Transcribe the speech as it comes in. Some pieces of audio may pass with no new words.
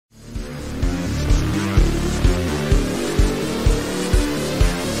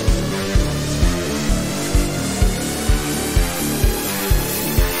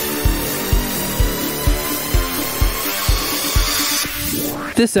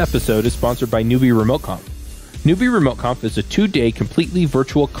This episode is sponsored by Newbie Remote Conf. Newbie Remote Conf is a 2-day completely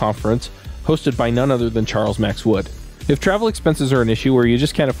virtual conference hosted by none other than Charles Max Wood. If travel expenses are an issue or you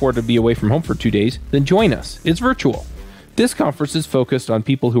just can't afford to be away from home for 2 days, then join us. It's virtual. This conference is focused on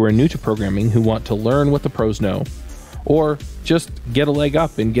people who are new to programming who want to learn what the pros know, or just get a leg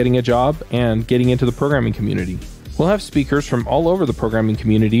up in getting a job and getting into the programming community. We'll have speakers from all over the programming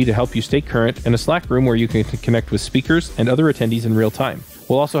community to help you stay current, and a Slack room where you can connect with speakers and other attendees in real time.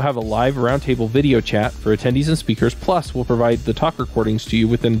 We'll also have a live roundtable video chat for attendees and speakers, plus we'll provide the talk recordings to you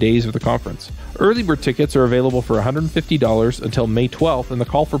within days of the conference. Early bird tickets are available for $150 until May 12th, and the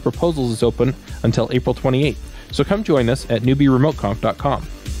call for proposals is open until April 28th. So come join us at newbieremoteconf.com.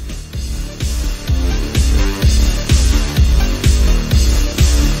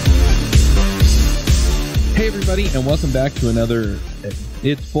 Hey everybody, and welcome back to another,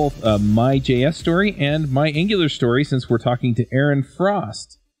 it's both My JS Story and My Angular Story, since we're talking to Aaron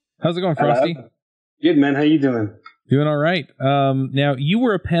Frost. How's it going, Frosty? Good, man. How you doing? Doing all right. Now, you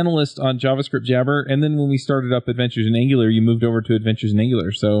were a panelist on JavaScript Jabber, and then when we started up Adventures in Angular, you moved over to Adventures in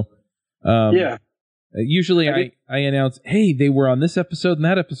Angular. So, yeah. Usually I announce, hey, they were on this episode and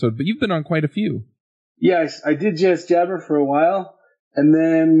that episode, but you've been on quite a few. Yes, I did JS Jabber for a while. And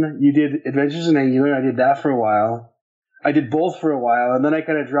then you did Adventures in Angular. I did that for a while. I did both for a while, and then I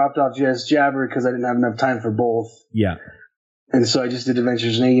kind of dropped off JS Jabber because I didn't have enough time for both. Yeah. And so I just did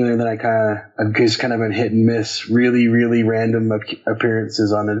Adventures in Angular, and then I've just kind of been hit and miss, really, really random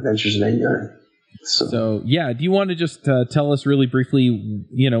appearances on Adventures in Angular. So yeah, do you want to just tell us really briefly,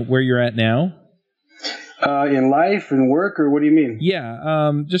 where you're at now? In life and work, or what do you mean?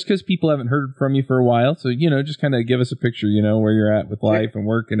 Yeah, just because people haven't heard from you for a while. So, just kind of give us a picture, where you're at with life and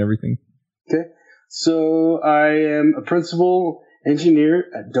work and everything. Okay. So I am a principal engineer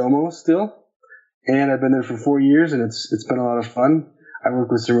at Domo still, and I've been there for 4 years, and it's been a lot of fun. I work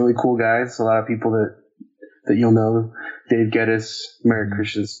with some really cool guys, a lot of people that you'll know, Dave Geddes, Merrick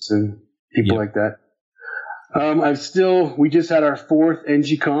Christensen, people like that. We just had our 4th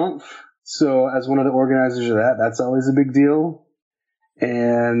NG-Conf. So as one of the organizers of that, that's always a big deal.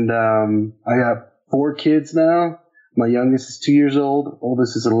 And I got 4 kids now. My youngest is 2 years old.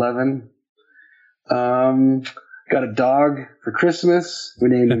 Oldest is 11. Got a dog for Christmas. We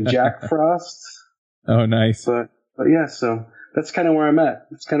named him Jack Frost. Oh, nice. But yeah, so that's kind of where I'm at.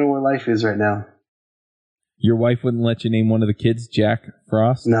 That's kind of where life is right now. Your wife wouldn't let you name one of the kids Jack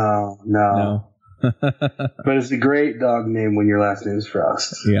Frost? No. But it's a great dog name when your last name is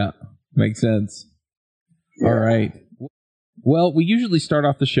Frost. Yeah. Makes sense. Yeah. All right. Well, we usually start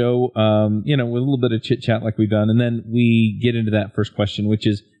off the show, with a little bit of chit chat like we've done, and then we get into that first question, which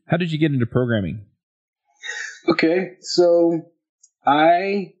is, how did you get into programming? Okay, so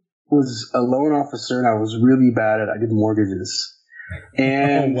I was a loan officer, and I was really bad at it. I did mortgages,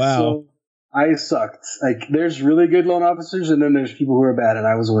 and so I sucked. Like, there's really good loan officers, and then there's people who are bad, and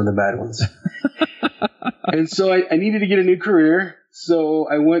I was one of the bad ones. And so I needed to get a new career. So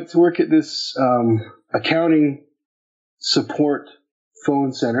I went to work at this accounting support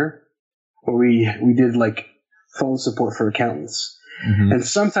phone center where we did like phone support for accountants. Mm-hmm. And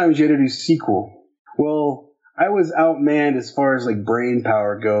sometimes you had to do SQL. Well, I was outmanned as far as like brain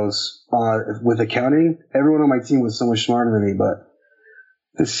power goes with accounting. Everyone on my team was so much smarter than me, but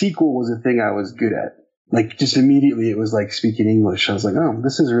the SQL was a thing I was good at. Like, just immediately it was like speaking English. I was like, oh,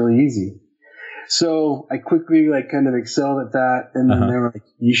 this is really easy. So I quickly kind of excelled at that, and then they were like,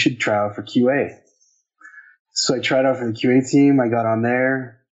 you should try out for QA. So I tried out for the QA team. I got on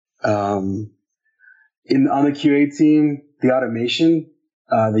there. On the QA team, the automation,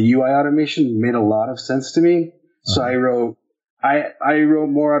 the UI automation made a lot of sense to me. So I wrote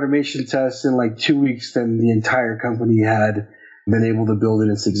more automation tests in like 2 weeks than the entire company had been able to build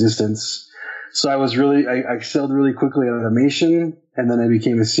in its existence. So I excelled really quickly at automation, and then I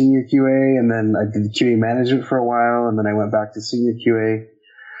became a senior QA, and then I did QA management for a while, and then I went back to senior QA.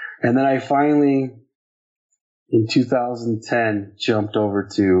 And then I finally, in 2010, jumped over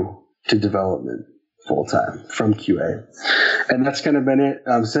to development full-time from QA. And that's kind of been it.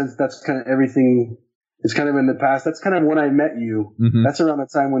 Since that's kind of everything, it's kind of in the past. That's kind of when I met you. Mm-hmm. That's around the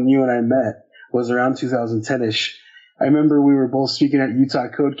time when you and I met, was around 2010-ish. I remember we were both speaking at Utah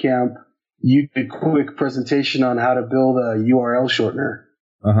Code Camp. You did a quick presentation on how to build a URL shortener.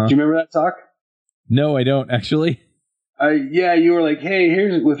 Do you remember that talk? No, I don't, actually. Yeah, you were like,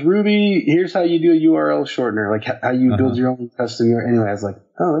 hey, with Ruby, here's how you do a URL shortener, like how you build your own custom URL. Anyway, I was like,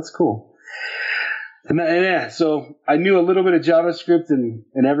 oh, that's cool. So I knew a little bit of JavaScript,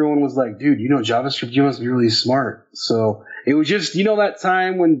 and everyone was like, dude, JavaScript, you must be really smart. So it was just, that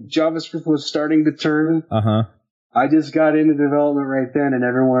time when JavaScript was starting to turn. I just got into development right then, and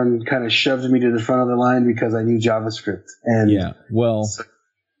everyone kind of shoved me to the front of the line because I knew JavaScript. And yeah, well,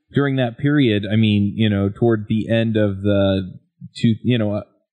 during that period, I mean, toward the end of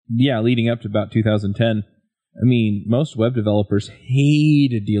leading up to about 2010, I mean, most web developers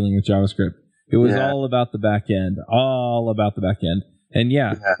hated dealing with JavaScript. It was all about the back end, And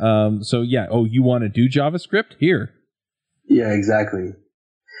you want to do JavaScript? Here. Yeah, exactly.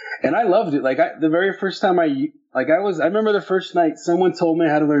 And I loved it. Like the very first time I remember the first night someone told me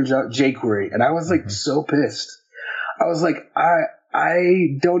how to learn JQuery, and I was like so pissed. I was like,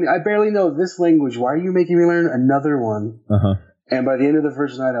 I barely know this language. Why are you making me learn another one? Uh-huh. And by the end of the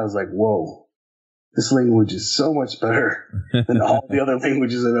first night, I was like, whoa, this language is so much better than all the other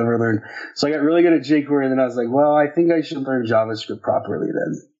languages I've ever learned. So I got really good at jQuery, and then I was like, well, I think I should learn JavaScript properly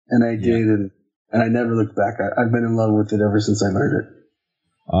then. And I did, and I never looked back. I've been in love with it ever since I learned it.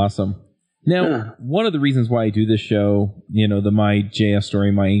 Awesome. Now, one of the reasons why I do this show, the My JS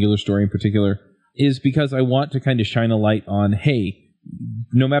story, my Angular story in particular, is because I want to kind of shine a light on, hey,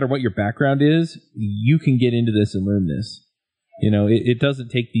 no matter what your background is, you can get into this and learn this. It doesn't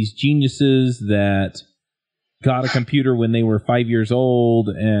take these geniuses that got a computer when they were 5 years old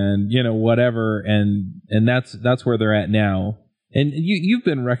and, whatever, and that's where they're at now. And you've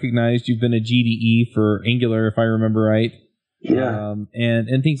been recognized, you've been a GDE for Angular, if I remember right. Yeah.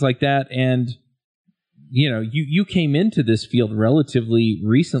 And things like that. And, you came into this field relatively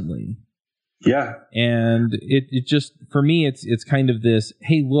recently. Yeah. And it just, for me, it's kind of this,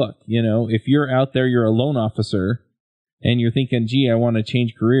 hey, look, if you're out there, you're a loan officer, and you're thinking, gee, I want to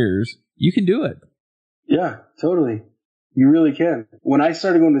change careers, you can do it. Yeah, totally. You really can. When I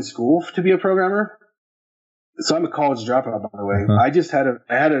started going to school to be a programmer, so I'm a college dropout, by the way. I just had a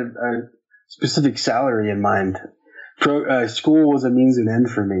specific salary in mind. School was a means and end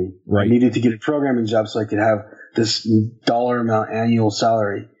for me. Right. I needed to get a programming job so I could have this dollar amount annual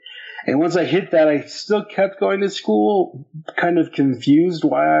salary. And once I hit that, I still kept going to school, kind of confused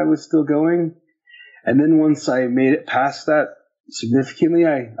why I was still going. And then once I made it past that significantly,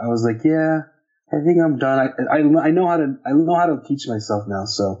 I was like, yeah, I think I'm done. I know how to teach myself now,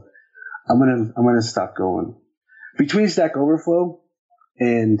 so I'm gonna stop going. Between Stack Overflow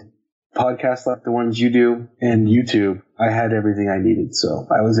and podcasts like the ones you do and YouTube, I had everything I needed, so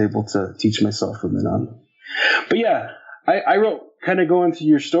I was able to teach myself from then on. But yeah, I wrote, kind of going to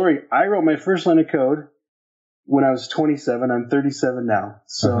your story, I wrote my first line of code when I was 27. I'm 37 now.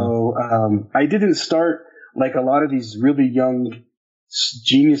 So I didn't start like a lot of these really young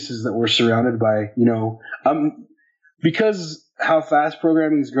geniuses that we're surrounded by, because how fast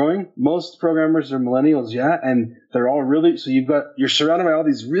programming is growing. Most programmers are millennials, and they're all really, so you're surrounded by all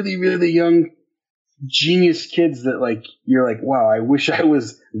these really, really young genius kids that you're like, wow, I wish I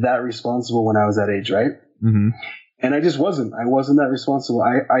was that responsible when I was that age, right? Mm-hmm. And I just wasn't. I wasn't that responsible.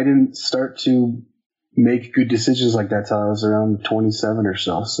 I didn't start to make good decisions like that till I was around 27 or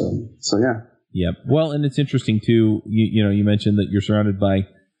so. So yeah. Yep. Well, and it's interesting too. You mentioned that you're surrounded by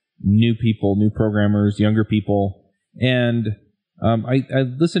new people, new programmers, younger people, and I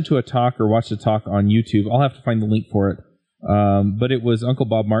listened to a talk or watched a talk on YouTube. I'll have to find the link for it. But it was Uncle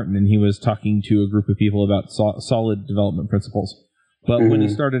Bob Martin, and he was talking to a group of people about solid development principles. But when he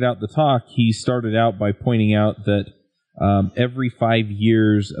started out the talk, he started out by pointing out that every 5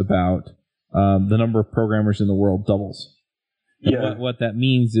 years, about the number of programmers in the world doubles. And what that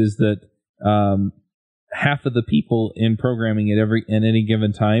means is that half of the people in programming at any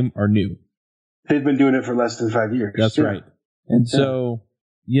given time are new. They've been doing it for less than 5 years. That's right. And so,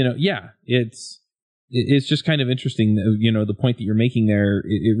 it's just kind of interesting, the point that you're making there,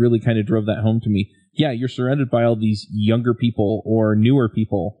 it really kind of drove that home to me. Yeah, you're surrounded by all these younger people or newer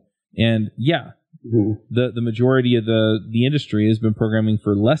people. And the majority of the industry has been programming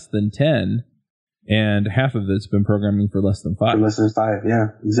for less than 10, and half of it's been programming for less than 5. For less than 5, yeah,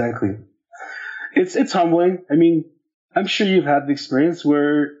 exactly. It's humbling. I mean, I'm sure you've had the experience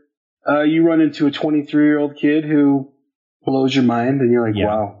where you run into a 23-year-old kid who blows your mind, and you're like,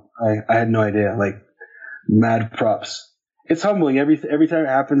 wow, I had no idea. Like, mad props. It's humbling every time it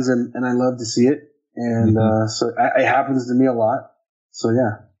happens, and I love to see it. And so it happens to me a lot. So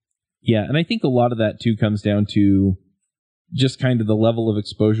yeah. Yeah, and I think a lot of that too comes down to just kind of the level of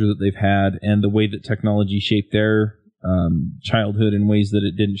exposure that they've had and the way that technology shaped their childhood in ways that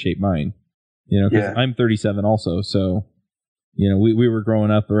it didn't shape mine. Because I'm 37 also, so we were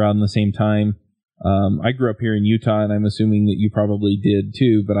growing up around the same time. I grew up here in Utah, and I'm assuming that you probably did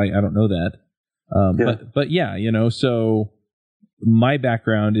too, but I don't know that. But yeah, so my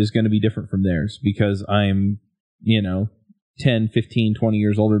background is going to be different from theirs because I'm 10, 15, 20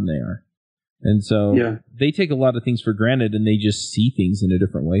 years older than they are. And so they take a lot of things for granted, and they just see things in a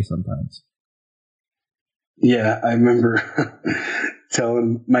different way sometimes. Yeah, I remember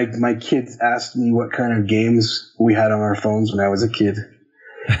telling my kids asked me what kind of games we had on our phones when I was a kid.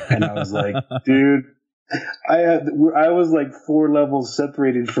 And I was like, dude, I was like 4 levels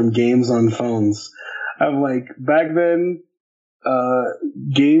separated from games on phones. I'm like, back then,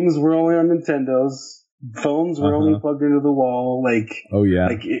 games were only on Nintendos. Phones were only plugged into the wall. Like,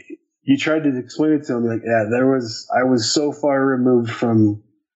 you tried to explain it to them, like, I was so far removed from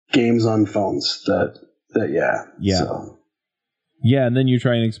games on phones that. So. Yeah, and then you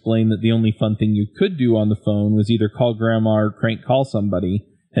try and explain that the only fun thing you could do on the phone was either call grandma or crank call somebody,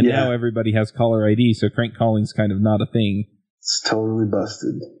 and now everybody has caller ID, so crank calling's kind of not a thing. It's totally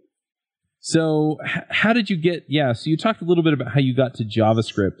busted. So how did you get, so you talked a little bit about how you got to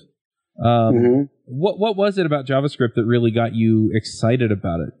JavaScript. What was it about JavaScript that really got you excited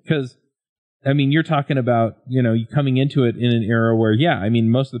about it? Because, I mean, you're talking about, you coming into it in an era where,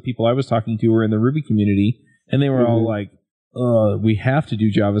 most of the people I was talking to were in the Ruby community, and they were all like, we have to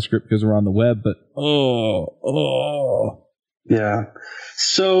do JavaScript because we're on the web, but Yeah.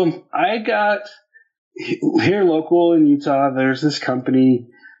 So I got here local in Utah, there's this company.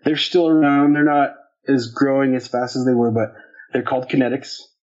 They're still around. They're not as growing as fast as they were, but they're called Kinetics.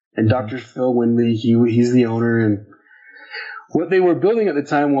 And Dr. Phil Windley, he's the owner. And what they were building at the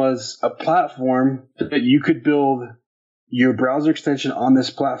time was a platform that you could build your browser extension on this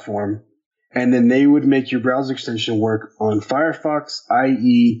platform, and then they would make your browser extension work on Firefox,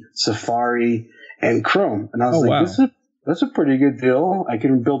 IE, Safari, and Chrome. And I was that's a pretty good deal. I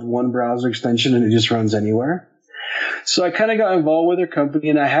can build one browser extension and it just runs anywhere. So I kind of got involved with their company,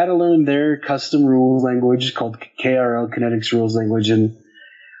 and I had to learn their custom rules language called KRL, Kinetics Rules Language. And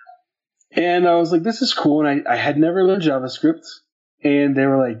I was like, this is cool. And I had never learned JavaScript. And they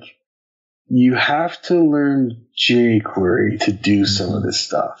were like, you have to learn jQuery to do some of this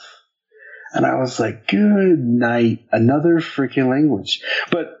stuff. And I was like, good night, another freaking language.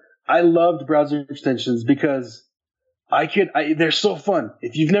 But I loved browser extensions because they're so fun.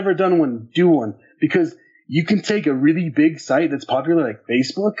 If you've never done one, do one. Because you can take a really big site that's popular like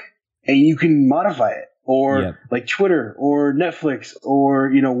Facebook and you can modify it. Or like Twitter or Netflix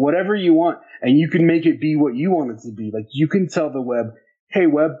or, whatever you want. And you can make it be what you want it to be. Like you can tell the web, hey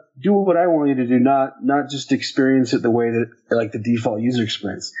web, do what I want you to do, not just experience it the way that like the default user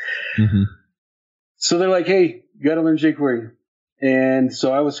experience. So they're like, hey, you got to learn jQuery. And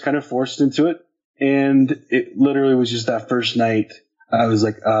so I was kind of forced into it. And it literally was just that first night. I was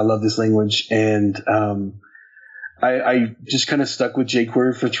like, I love this language. And I just kind of stuck with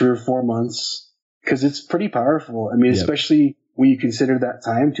jQuery for 3 or 4 months because it's pretty powerful. I mean, especially when you consider that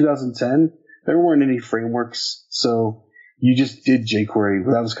time, 2010, there weren't any frameworks. So you just did jQuery.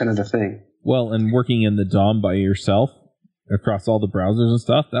 That was kind of the thing. Well, and working in the DOM by yourself across all the browsers and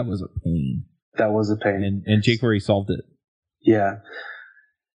stuff, that was a pain. That was a pain. And jQuery solved it. Yeah.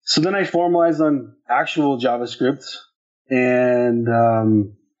 So then I formalized on actual JavaScript, and I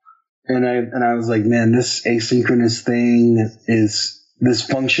was like, man, this asynchronous thing is this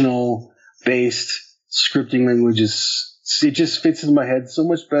functional based scripting language it just fits in my head so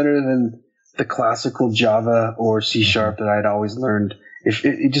much better than the classical Java or C# that I'd always learned.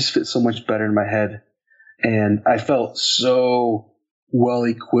 It just fits so much better in my head, and I felt so well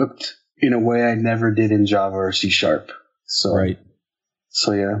equipped in a way I never did in Java or C#.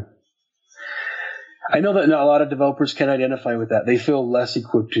 So yeah, I know that a lot of developers can identify with that. They feel less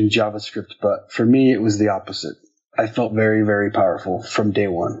equipped in JavaScript, but for me, it was the opposite. I felt very, very powerful from day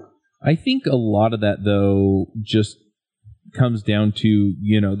one. I think a lot of that, though, just comes down to,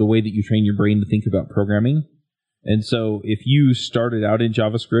 the way that you train your brain to think about programming. And so if you started out in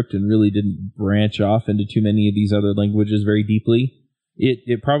JavaScript and really didn't branch off into too many of these other languages very deeply,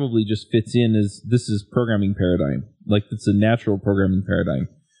 it probably just fits in as this is programming paradigm. Like it's a natural programming paradigm.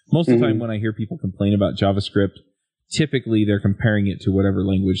 Most of the time when I hear people complain about JavaScript, typically they're comparing it to whatever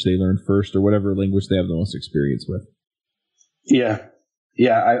language they learned first or whatever language they have the most experience with. Yeah.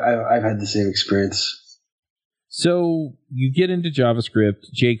 I've had the same experience. So you get into JavaScript,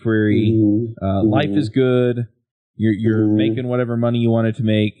 jQuery, life is good. You're making whatever money you wanted to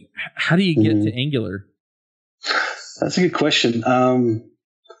make. How do you get to Angular? That's a good question.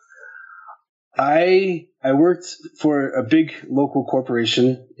 I worked for a big local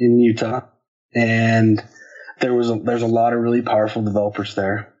corporation in Utah, and there's a lot of really powerful developers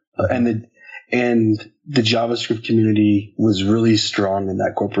there, and the JavaScript community was really strong in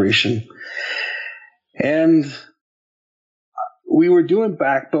that corporation. And we were doing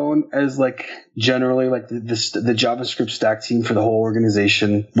Backbone as like generally like the JavaScript stack team for the whole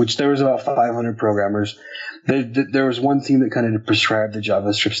organization, which there was about 500 programmers. There was one team that kind of prescribed the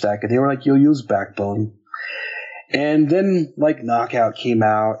JavaScript stack, and they were like, "You'll use Backbone." And then like Knockout came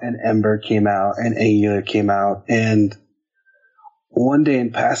out, and Ember came out, and Angular came out, and one day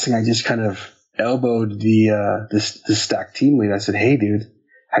in passing, I just kind of elbowed the stack team lead. I said, "Hey, dude,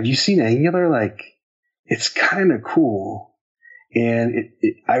 have you seen Angular? Like, it's kind of cool." And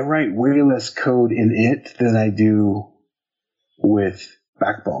I write way less code in it than I do with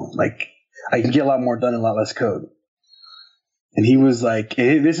Backbone. Like, I can get a lot more done in a lot less code. And he was like,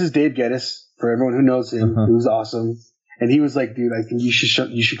 hey, this is Dave Geddes, for everyone who knows him, who's awesome. And he was like, dude, I think you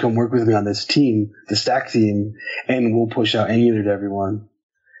should come work with me on this team, the stack team, and we'll push out Angular to everyone.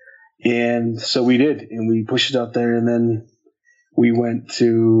 And so we did, and we pushed it out there, and then we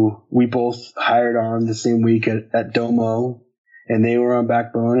both hired on the same week at Domo. And they were on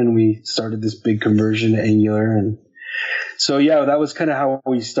Backbone, and we started this big conversion to Angular. And so, yeah, that was kind of how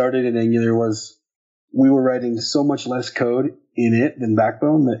we started in Angular. Was we were writing so much less code in it than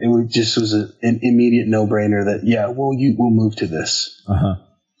Backbone that it just was an immediate no-brainer that, yeah, we'll move to this.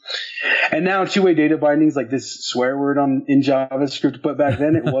 And now two-way data bindings, like this swear word in JavaScript, but back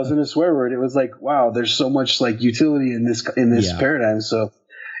then it wasn't a swear word. It was like, wow, there's so much like utility in this paradigm. So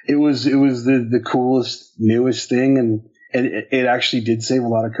it was the coolest, newest thing, and it actually did save a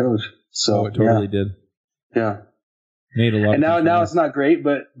lot of code. So it totally did. Yeah. Made a lot. And now it's not great,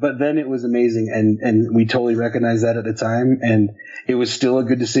 but then it was amazing, and we totally recognized that at the time, and it was still a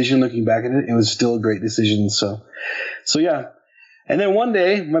good decision. Looking back at it, it was still a great decision. So yeah. And then one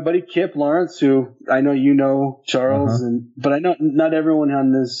day, my buddy Kip Lawrence, who I know you know, Charles, but I know not everyone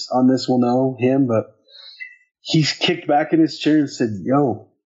on this will know him, but he kicked back in his chair and said, "Yo,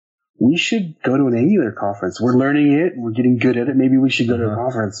 we should go to an Angular conference. We're learning it. We're getting good at it. Maybe we should go to a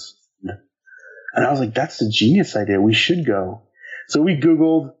conference." And I was like, that's a genius idea. We should go. So we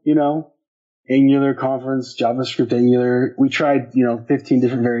Googled, Angular conference, JavaScript Angular. We tried, 15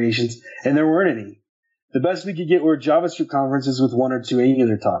 different variations, and there weren't any. The best we could get were JavaScript conferences with one or two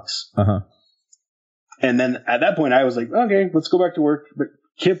Angular talks. And then at that point, I was like, okay, let's go back to work. But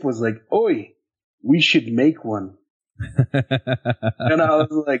Kip was like, "Oi, we should make one." And I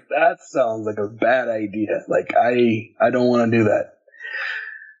was like, that sounds like a bad idea. Like, I don't want to do that.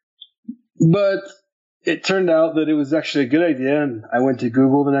 But it turned out that it was actually a good idea. And I went to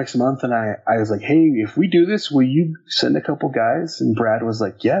Google the next month, and I was like, "Hey, if we do this, will you send a couple guys?" And Brad was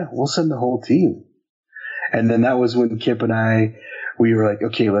like, "Yeah, we'll send the whole team." And then that was when Kip and we were like,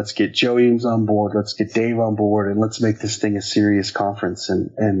 okay, let's get Joe Eames on board. Let's get Dave on board, and let's make this thing a serious conference. And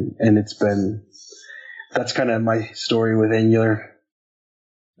that's kind of my story with Angular.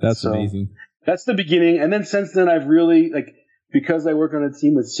 That's amazing. That's the beginning. And then since then, I've really, because I work on a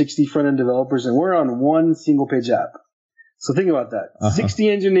team with 60 front-end developers, and we're on one single-page app. So think about that. 60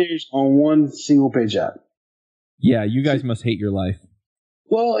 engineers on one single-page app. Yeah, you guys must hate your life.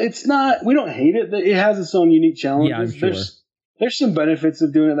 Well, it's not. We don't hate it. It has its own unique challenges. Yeah, I'm sure. There's some benefits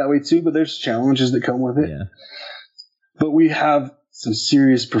of doing it that way, too, but there's challenges that come with it. Yeah. But we have some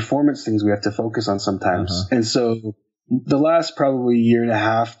serious performance things we have to focus on sometimes. And so the last probably year and a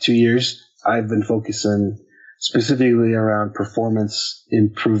half, 2 years, I've been focusing specifically around performance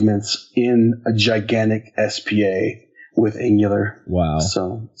improvements in a gigantic SPA with Angular. Wow.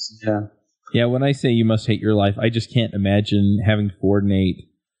 So, yeah. Yeah, when I say you must hate your life, I just can't imagine having to coordinate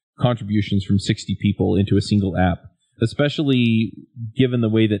contributions from 60 people into a single app, especially given the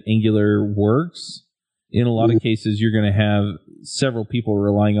way that Angular works. In a lot of cases, you're going to have several people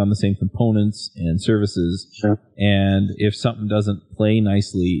relying on the same components and services. Sure. And if something doesn't play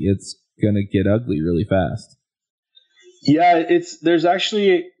nicely, it's going to get ugly really fast. Yeah, there's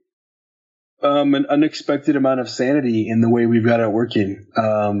actually an unexpected amount of sanity in the way we've got it working.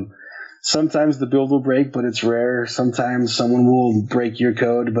 Sometimes the build will break, but it's rare. Sometimes someone will break your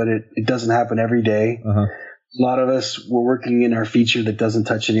code, but it doesn't happen every day. A lot of us, we're working in our feature that doesn't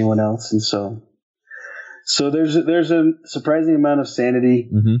touch anyone else, and so there's a surprising amount of sanity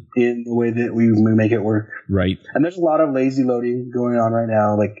in the way that we make it work. Right. And there's a lot of lazy loading going on right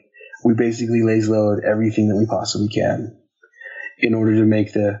now. Like, we basically lazy load everything that we possibly can in order to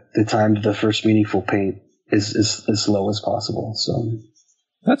make the time to the first meaningful paint as low as possible. So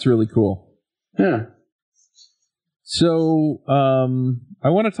that's really cool. Yeah. So I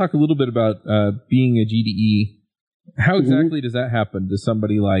want to talk a little bit about being a GDE. How exactly does that happen? Does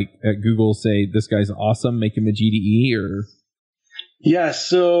somebody like at Google say, "This guy's awesome, make him a GDE," or? Yeah,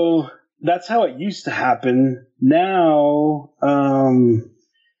 so that's how it used to happen. Now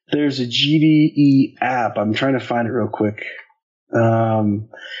there's a GDE app. I'm trying to find it real quick.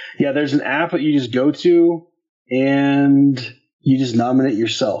 Yeah, there's an app that you just go to and you just nominate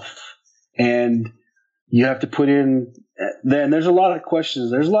yourself. And you have to put in, then there's a lot of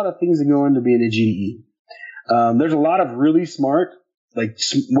questions. There's a lot of things that go into being a GDE. There's a lot of really smart, like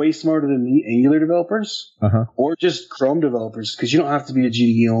way smarter than me, Angular developers, or just Chrome developers, because you don't have to be a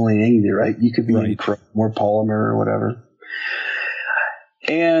GDE only in Angular, right? You could be in Chrome or Polymer or whatever.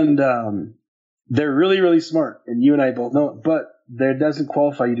 And they're really, really smart, and you and I both know it, but that doesn't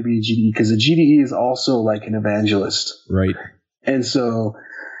qualify you to be a GDE, because a GDE is also like an evangelist. Right. And so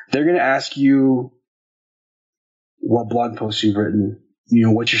they're going to ask you what blog posts you've written,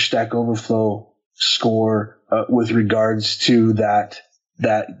 what's your Stack Overflow score with regards to that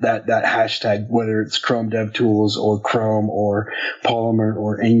hashtag, whether it's Chrome DevTools or Chrome or Polymer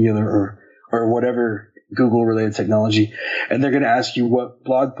or Angular or whatever Google related technology. And they're going to ask you what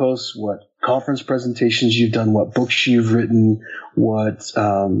blog posts, what conference presentations you've done, what books you've written, what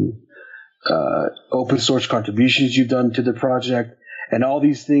open source contributions you've done to the project, and all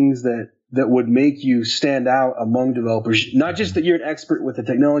these things that would make you stand out among developers. Not just that you're an expert with the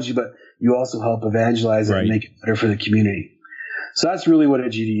technology, but you also help evangelize it and make it better for the community. So that's really what a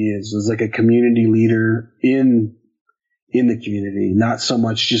GDE is. It's like a community leader in the community, not so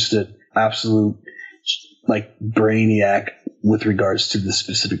much just an absolute like brainiac with regards to the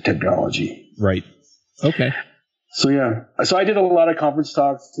specific technology. Right. Okay. So yeah. So I did a lot of conference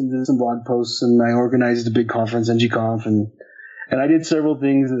talks and did some blog posts, and I organized a big conference, NG-Conf, and I did several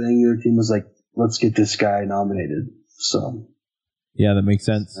things, and the Angular team was like, let's get this guy nominated. So yeah, that makes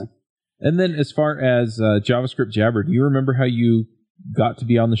sense. Yeah. And then as far as JavaScript Jabber, do you remember how you got to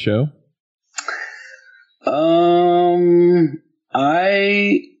be on the show?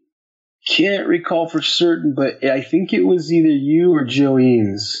 I can't recall for certain, but I think it was either you or Joe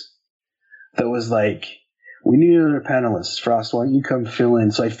Eames that was like, we need another panelist. Frost, why don't you come fill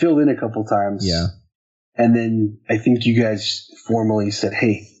in? So I filled in a couple times. Yeah. And then I think you guys formally said,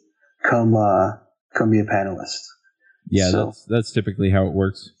 hey, come be a panelist. Yeah, so that's typically how it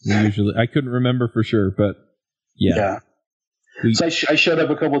works. Usually, I couldn't remember for sure, but yeah. So I showed up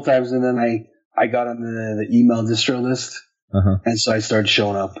a couple of times, and then I got on the email distro list, and so I started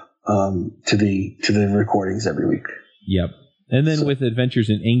showing up to the recordings every week. Yep. And then with Adventures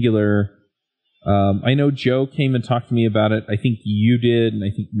in Angular, I know Joe came and talked to me about it. I think you did, and I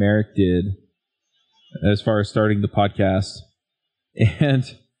think Merrick did, as far as starting the podcast. And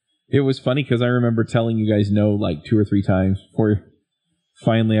it was funny because I remember telling you guys no like 2 or 3 times before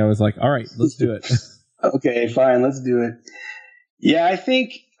finally I was like, all right, let's do it. Okay, fine, let's do it. Yeah, I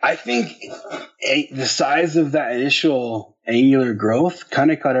think the size of that initial Angular growth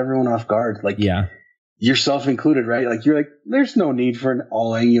kind of caught everyone off guard. Like, yourself included, right? Like, you're like, there's no need for an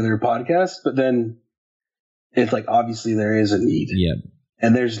all Angular podcast, but then it's like, obviously there is a need. Yeah.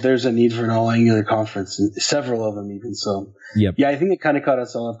 And there's a need for an all Angular conference, and several of them even. So, yeah, I think it kind of caught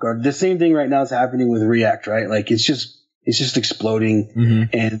us all off guard. The same thing right now is happening with React, right? Like, it's just exploding,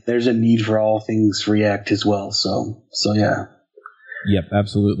 and there's a need for all things React as well. So yeah. Yep,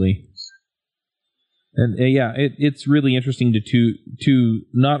 absolutely. And it's really interesting to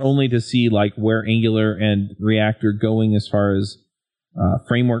not only to see like where Angular and React are going as far as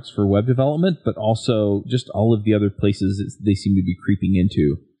frameworks for web development, but also just all of the other places they seem to be creeping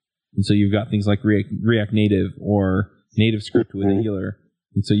into. And so you've got things like React Native or Native Script with Angular,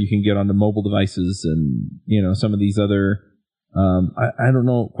 and so you can get onto mobile devices and some of these other I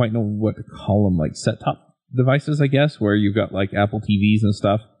don't quite know what to call them, like set-top devices, I guess, where you've got like Apple TVs and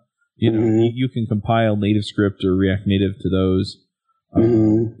stuff. You can compile Native Script or React Native to those.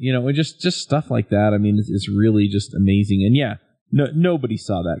 And just stuff like that. I mean, it's really just amazing. And nobody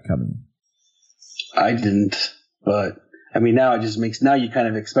saw that coming. I didn't, but I mean, now it just now you kind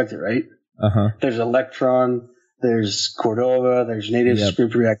of expect it, right? There's Electron, there's Cordova, there's Native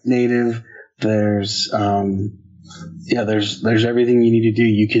Script, React Native, there's there's everything you need to do.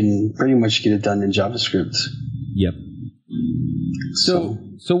 You can pretty much get it done in JavaScript. Yep.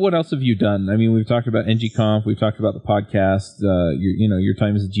 So what else have you done? I mean, we've talked about NG-Conf, we've talked about the podcast, your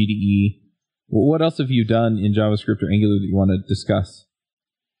time as a GDE. What else have you done in JavaScript or Angular that you want to discuss?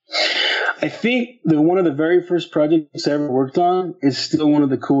 I think one of the very first projects I ever worked on is still one of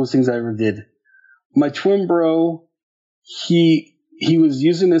the coolest things I ever did. My twin bro, he was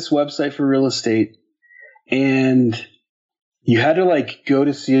using this website for real estate, and you had to like go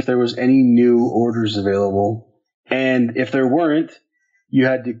to see if there was any new orders available. And if there weren't, you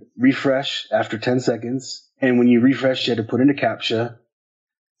had to refresh after 10 seconds. And when you refreshed, you had to put in a CAPTCHA.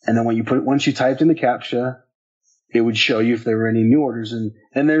 And then once you typed in the CAPTCHA, it would show you if there were any new orders. And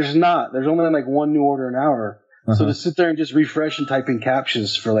there's only like one new order an hour. So to sit there and just refresh and type in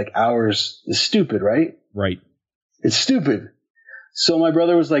captchas for like hours is stupid, right? Right. It's stupid. So my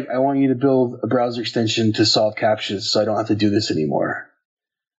brother was like, I want you to build a browser extension to solve captchas so I don't have to do this anymore.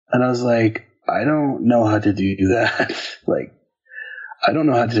 And I was like, I don't know how to do that. Like, I don't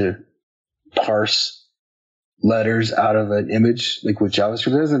know how to parse letters out of an image, like with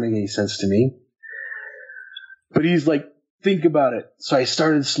JavaScript. It doesn't make any sense to me. But he's like, think about it. So I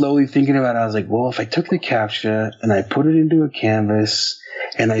started slowly thinking about it. I was like, well, if I took the captcha and I put it into a canvas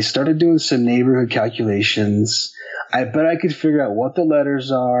and I started doing some neighborhood calculations, I bet I could figure out what the letters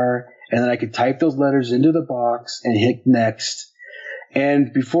are, and then I could type those letters into the box and hit next.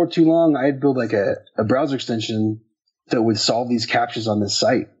 And before too long, I'd build like a browser extension that would solve these captchas on this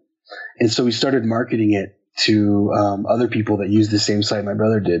site. And so we started marketing it to other people that use the same site my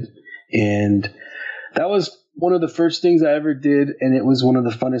brother did. And that was one of the first things I ever did, and it was one of the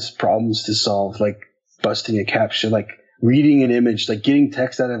funnest problems to solve, like busting a captcha, like reading an image, like getting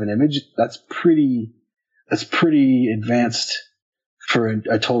text out of an image. That's pretty advanced for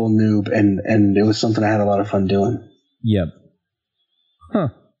a total noob, and it was something I had a lot of fun doing. Yep. Huh.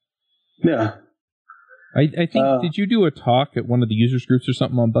 Yeah. I think, did you do a talk at one of the users groups or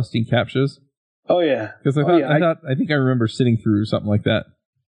something on busting captchas? Oh yeah. Because I think I remember sitting through something like that.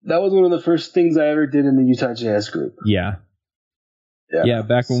 That was one of the first things I ever did in the Utah.js group. Yeah. Yeah,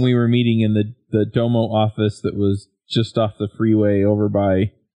 back when we were meeting in the Domo office that was just off the freeway over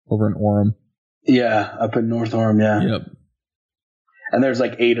in Orem. Yeah, up in North Orem, yeah. Yep. And there's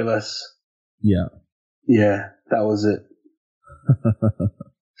like 8 of us. Yeah. Yeah, that was it.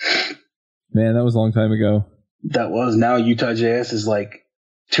 Man, that was a long time ago. That was. Now Utah.js is like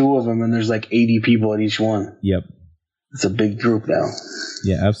 2 of them, and there's like 80 people at each one. Yep. It's a big group now.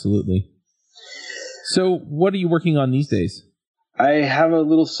 Yeah, absolutely. So what are you working on these days? I have a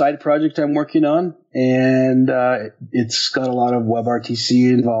little side project I'm working on, and it's got a lot of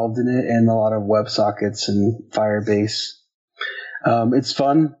WebRTC involved in it and a lot of WebSockets and Firebase. It's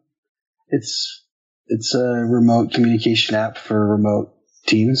fun. It's a remote communication app for remote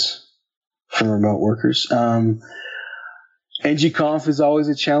teams, for remote workers. NG-Conf is always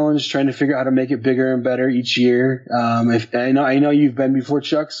a challenge, trying to figure out how to make it bigger and better each year. I know you've been before,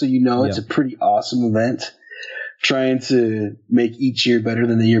 Chuck, so you know it's a pretty awesome event. Trying to make each year better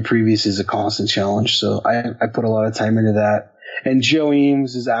than the year previous is a constant challenge. So I put a lot of time into that. And Joe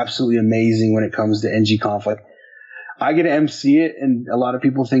Eames is absolutely amazing when it comes to NG-Conf. Like, I get to MC it, and a lot of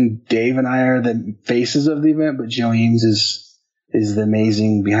people think Dave and I are the faces of the event, but Joe Eames is the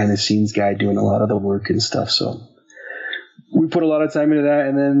amazing behind the scenes guy doing a lot of the work and stuff. So we put a lot of time into that,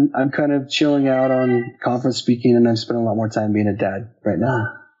 and then I'm kind of chilling out on conference speaking, and I'm spending a lot more time being a dad right now.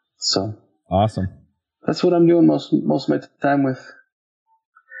 So awesome. That's what I'm doing most of my time with.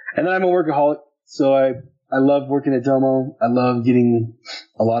 And then I'm a workaholic, so I love working at Domo. I love getting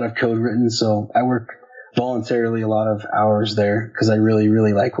a lot of code written, so I work voluntarily a lot of hours there because I really,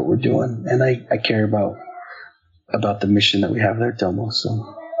 really like what we're doing, and I care about the mission that we have there at Domo. So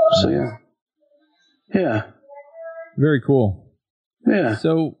yeah. Yeah. Very cool. Yeah.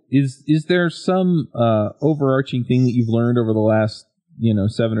 So is there some overarching thing that you've learned over the last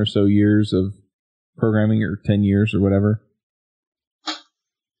 7 or so years of programming, or 10 years or whatever?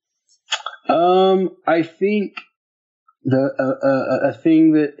 I think a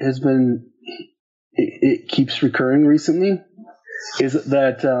thing that has been it keeps recurring recently is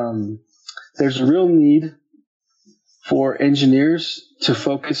that there's a real need for engineers to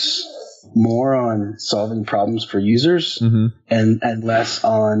focus more on solving problems for users and less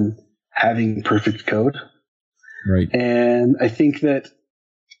on having perfect code. Right. And I think that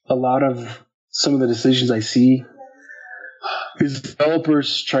a lot of some of the decisions I see is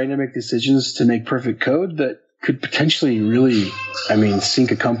developers trying to make decisions to make perfect code that could potentially really,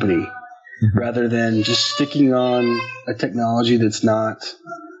 sink a company, rather than just sticking on a technology that's not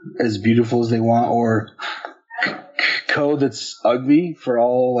as beautiful as they want, or code that's ugly for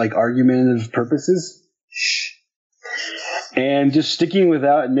all like argumentative purposes, and just sticking with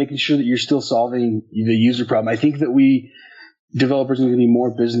that and making sure that you're still solving the user problem. I think that developers need to be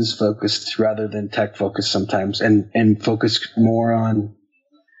more business focused rather than tech focused sometimes, and focus more on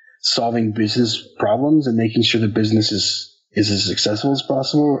solving business problems and making sure the business is as successful as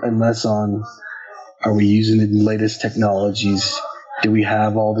possible, and less on, are we using the latest technologies? Do we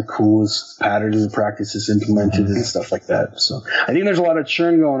have all the coolest patterns and practices implemented and stuff like that? So I think there's a lot of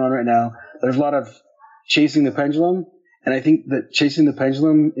churn going on right now. There's a lot of chasing the pendulum, and I think that chasing the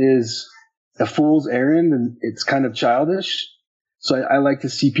pendulum is a fool's errand, and it's kind of childish. So I like to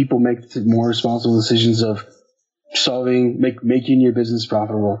see people make more responsible decisions of making your business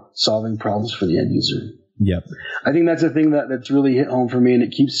profitable, solving problems for the end user. Yep. I think that's a thing that's really hit home for me, and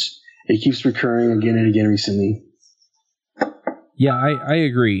it keeps recurring again and again recently. Yeah, I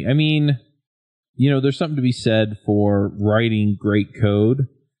agree. I mean, there's something to be said for writing great code,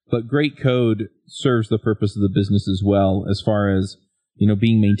 but great code serves the purpose of the business as well, as far as,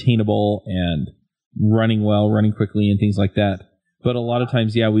 being maintainable and running well, running quickly, and things like that. But a lot of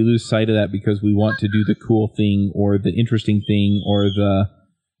times, yeah, we lose sight of that because we want to do the cool thing or the interesting thing or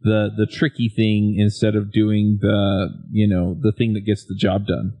the tricky thing instead of doing the thing that gets the job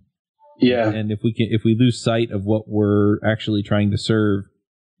done. Yeah. And if we lose sight of what we're actually trying to serve,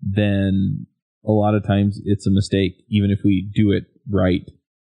 then a lot of times it's a mistake, even if we do it right.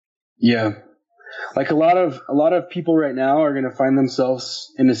 Yeah. Like a lot of people right now are going to find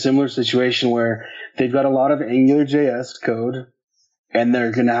themselves in a similar situation where they've got a lot of AngularJS code and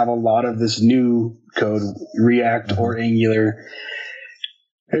they're going to have a lot of this new code, React or Angular.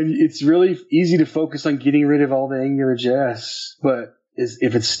 And it's really easy to focus on getting rid of all the AngularJS, but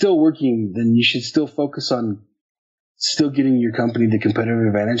if it's still working, then you should still focus on still getting your company the competitive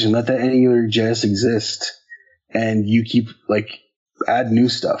advantage and let that AngularJS exist. And you keep add new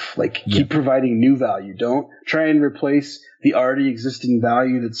stuff, keep providing new value. Don't try and replace the already existing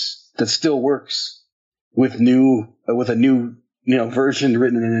value that still works with a new version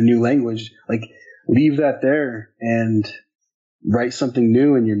written in a new language. Leave that there and write something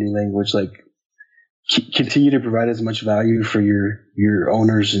new in your new language. Continue to provide as much value for your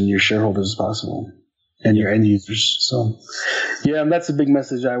owners and your shareholders as possible and your end users. So yeah, that's a big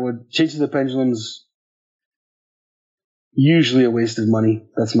message. I would change the pendulums. Usually a waste of money.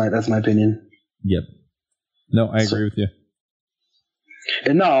 That's my opinion. Yep. No, I agree with you.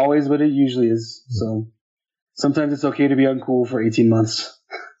 And not always, but it usually is. So sometimes it's okay to be uncool for 18 months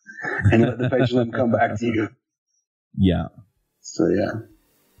and let the pendulum come back to you. Yeah. So yeah.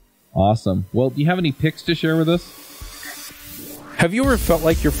 Awesome. Well, do you have any picks to share with us? Have you ever felt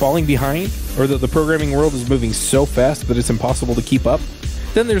like you're falling behind, or that the programming world is moving so fast that it's impossible to keep up?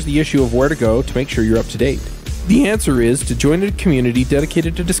 Then there's the issue of where to go to make sure you're up to date. The answer is to join a community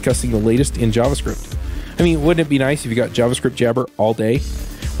dedicated to discussing the latest in JavaScript. I mean, wouldn't it be nice if you got JavaScript Jabber all day?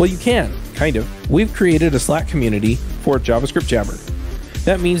 Well, you can, kind of. We've created a Slack community for JavaScript Jabber.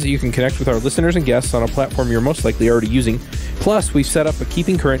 That means that you can connect with our listeners and guests on a platform you're most likely already using. Plus, we've set up a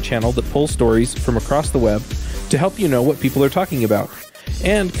Keeping Current channel that pulls stories from across the web to help you know what people are talking about.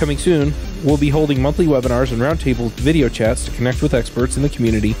 And coming soon, we'll be holding monthly webinars and roundtable video chats to connect with experts in the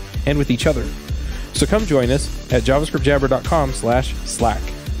community and with each other. So come join us at javascriptjabber.com/Slack.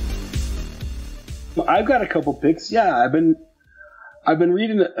 I've got a couple picks. Yeah, I've been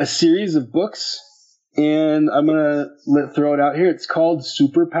reading a series of books, and I'm gonna throw it out here. It's called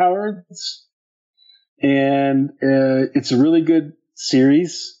Superpowered, and it's a really good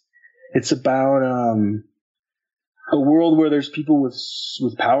series. It's about a world where there's people with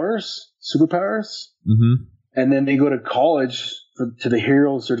powers, superpowers, and then they go to college to the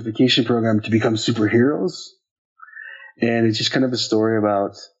hero certification program to become superheroes. And it's just kind of a story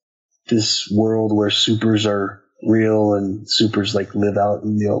about this world where supers are real and supers live out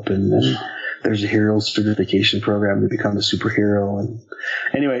in the open, and there's a hero certification program to become a superhero. And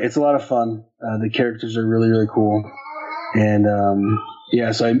anyway, it's a lot of fun. The characters are really, really cool. And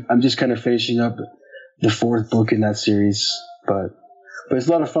so I'm just kind of finishing up the fourth book in that series, but it's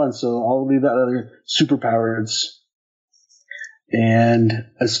a lot of fun. So I'll leave that other Superpowered. And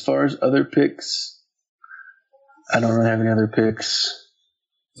as far as other picks, I don't really have any other picks.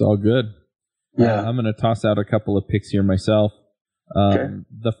 It's all good. Yeah. I'm going to toss out a couple of picks here myself. Okay.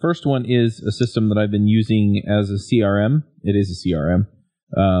 The first one is a system that I've been using as a CRM. It is a CRM.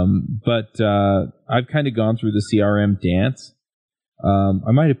 But I've kind of gone through the CRM dance.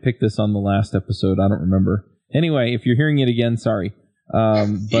 I might have picked this on the last episode. I don't remember. Anyway, if you're hearing it again, sorry.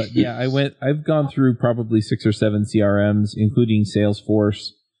 But yeah, I've gone through probably 6 or 7 CRMs, including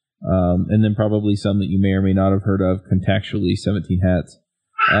Salesforce, and then probably some that you may or may not have heard of, contextually 17 Hats.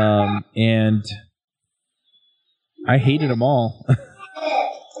 And I hated them all.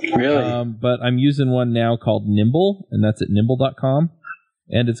 Really? But I'm using one now called Nimble, and that's at nimble.com.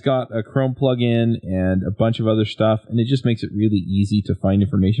 And it's got a Chrome plugin and a bunch of other stuff, and it just makes it really easy to find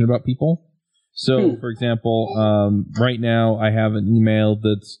information about people. So, for example, right now I have an email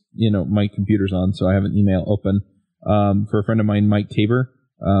that's, my computer's on, so I have an email open for a friend of mine, Mike Tabor,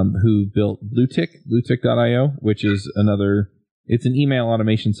 who built bluetick.io, which is it's an email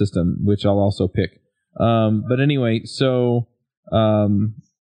automation system, which I'll also pick. But anyway, so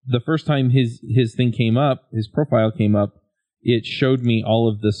the first time his thing came up, his profile came up, it showed me all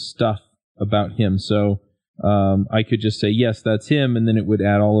of this stuff about him. So I could just say, yes, that's him. And then it would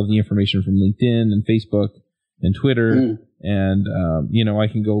add all of the information from LinkedIn and Facebook and Twitter. And, I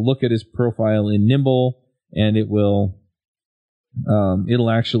can go look at his profile in Nimble, and it will, it'll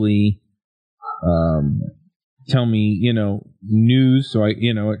actually, tell me, news. So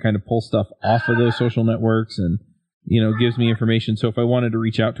it kind of pulls stuff off of those social networks and, gives me information. So if I wanted to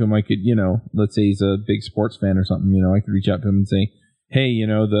reach out to him, I could, let's say he's a big sports fan or something, I could reach out to him and say, hey,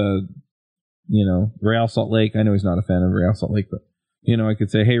 Real Salt Lake. I know he's not a fan of Real Salt Lake, but, I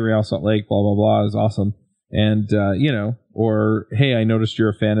could say, hey, Real Salt Lake, blah, blah, blah is awesome. And, or, hey, I noticed you're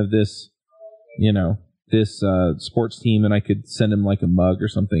a fan of this, this sports team, and I could send him like a mug or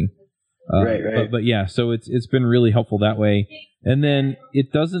something. Right. But yeah, so it's been really helpful that way. And then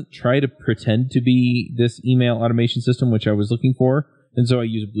it doesn't try to pretend to be this email automation system, which I was looking for. And so I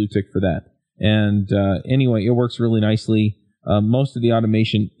use BlueTick for that. And anyway, it works really nicely. Most of the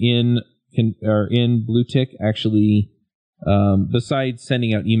automation in BlueTick actually, besides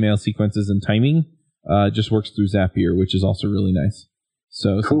sending out email sequences and timing, just works through Zapier, which is also really nice.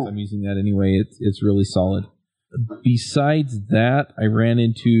 So cool. Since I'm using that anyway, it's really solid. Besides that, I ran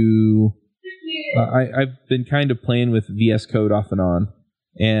into... I've been kind of playing with VS Code off and on,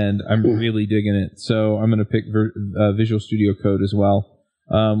 and I'm really digging it. So I'm going to pick Visual Studio Code as well.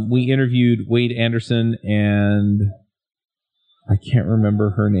 We interviewed Wade Anderson, and I can't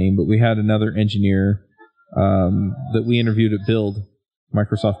remember her name, but we had another engineer that we interviewed at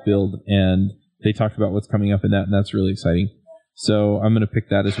Microsoft Build, and they talked about what's coming up in that, and that's really exciting. So I'm going to pick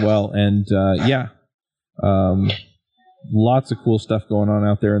that as well. And lots of cool stuff going on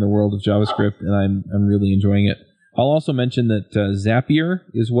out there in the world of JavaScript, and I'm really enjoying it. I'll also mention that Zapier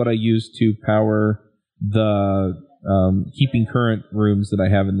is what I use to power the keeping current rooms that I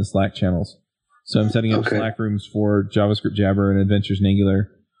have in the Slack channels. So I'm setting up Slack rooms for JavaScript Jabber and Adventures in Angular,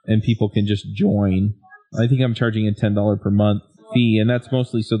 and people can just join. I think I'm charging a $10 per month fee, and that's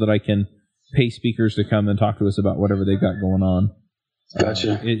mostly so that I can pay speakers to come and talk to us about whatever they've got going on.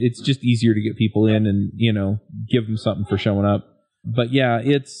 Gotcha. It's just easier to get people in and, give them something for showing up. But yeah,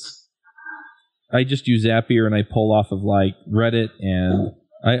 I just use Zapier, and I pull off of like Reddit, and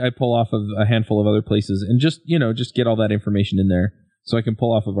I pull off of a handful of other places, and just get all that information in there. So I can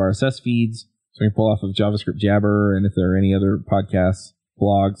pull off of RSS feeds, so I can pull off of JavaScript Jabber, and if there are any other podcasts,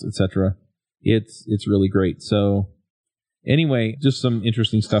 blogs, etc. It's really great. So anyway, just some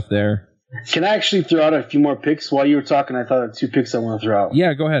interesting stuff there. Can I actually throw out a few more picks? While you were talking, I thought of 2 picks I want to throw out.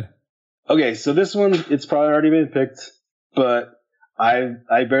 Yeah, go ahead. Okay, so this one, it's probably already been picked, but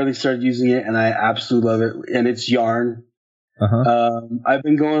I barely started using it, and I absolutely love it, and it's Yarn. I've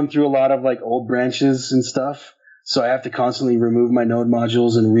been going through a lot of like old branches and stuff, so I have to constantly remove my node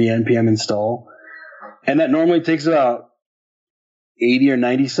modules and re-npm install, and that normally takes about 80 or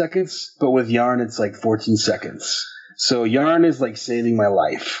 90 seconds, but with Yarn, it's like 14 seconds. So Yarn is like saving my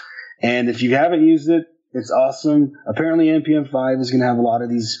life. And if you haven't used it, it's awesome. Apparently NPM 5 is going to have a lot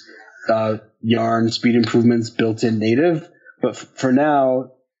of these Yarn speed improvements built in native. But for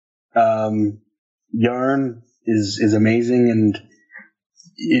now, Yarn is amazing, and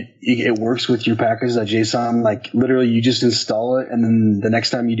it works with your package.json. Like literally you just install it, and then the next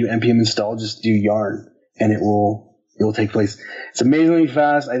time you do npm install, just do Yarn, and it will take place. It's amazingly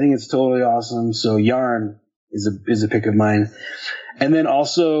fast. I think it's totally awesome. So Yarn is a pick of mine. And then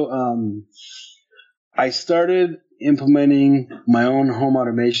also, I started implementing my own home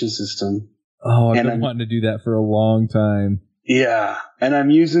automation system. Oh, I've been wanting to do that for a long time. Yeah, and I'm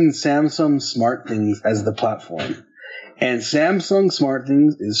using Samsung SmartThings as the platform. And Samsung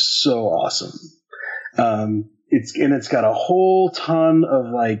SmartThings is so awesome. It's got a whole ton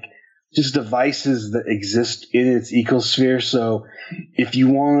of like just devices that exist in its ecosphere. So if you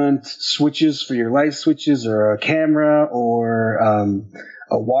want switches for your light switches, or a camera, or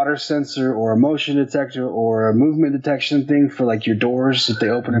a water sensor, or a motion detector, or a movement detection thing for like your doors if they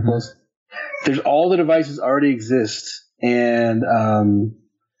open or close, there's all the devices already exist, and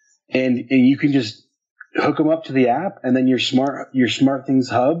you can just hook them up to the app, and then your SmartThings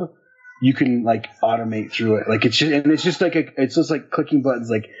hub, you can like automate through it. Like it's just like clicking buttons.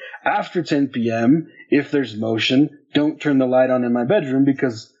 Like after 10 p.m., if there's motion, don't turn the light on in my bedroom,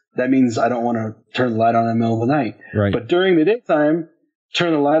 because that means I don't want to turn the light on in the middle of the night. Right. But during the daytime,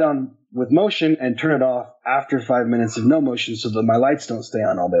 turn the light on with motion and turn it off after 5 minutes of no motion, so that my lights don't stay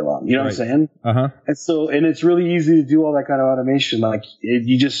on all day long. You know what I'm saying? Uh-huh. And it's really easy to do all that kind of automation. Like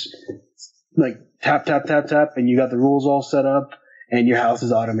you just like tap, tap, tap, tap, and you got the rules all set up, and your house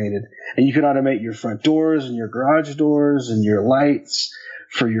is automated. And you can automate your front doors and your garage doors and your lights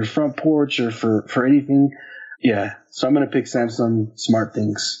for your front porch, or for anything. Yeah. So I'm going to pick Samsung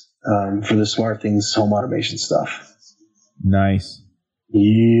SmartThings. for the SmartThings home automation stuff. Nice.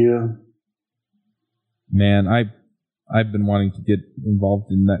 Yeah. Man, I've been wanting to get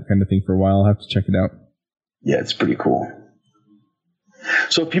involved in that kind of thing for a while. I'll have to check it out. Yeah, it's pretty cool.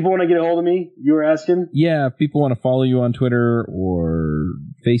 So if people want to get a hold of me, you were asking? Yeah, if people want to follow you on Twitter or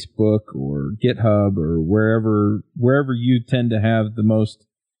Facebook or GitHub or wherever you tend to have the most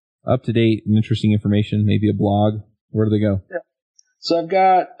up-to-date and interesting information, maybe a blog, where do they go? Yeah. So I've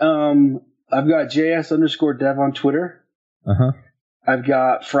got JS_dev on Twitter. Uh-huh. I've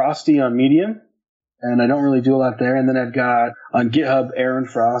got Frosty on Medium, and I don't really do a lot there. And then I've got on GitHub Aaron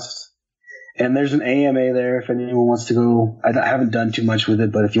Frost. And there's an AMA there if anyone wants to go. I haven't done too much with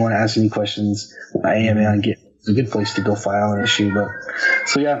it, but if you want to ask any questions, AMA on Git is a good place to go file an issue. But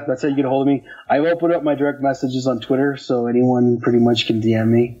so yeah, that's how you get a hold of me. I've opened up my direct messages on Twitter, so anyone pretty much can DM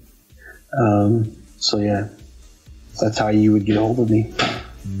me. So yeah, that's how you would get a hold of me.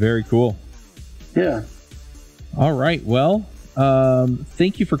 Very cool. Yeah. All right. Well,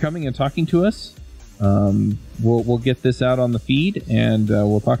 thank you for coming and talking to us. We'll get this out on the feed, and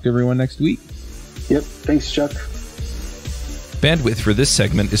we'll talk to everyone next week. Yep. Thanks, Chuck. Bandwidth for this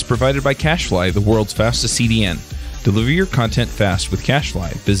segment is provided by CacheFly, the world's fastest CDN. Deliver your content fast with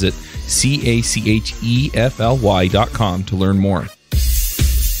CacheFly. Visit CACHEFLY.com to learn more.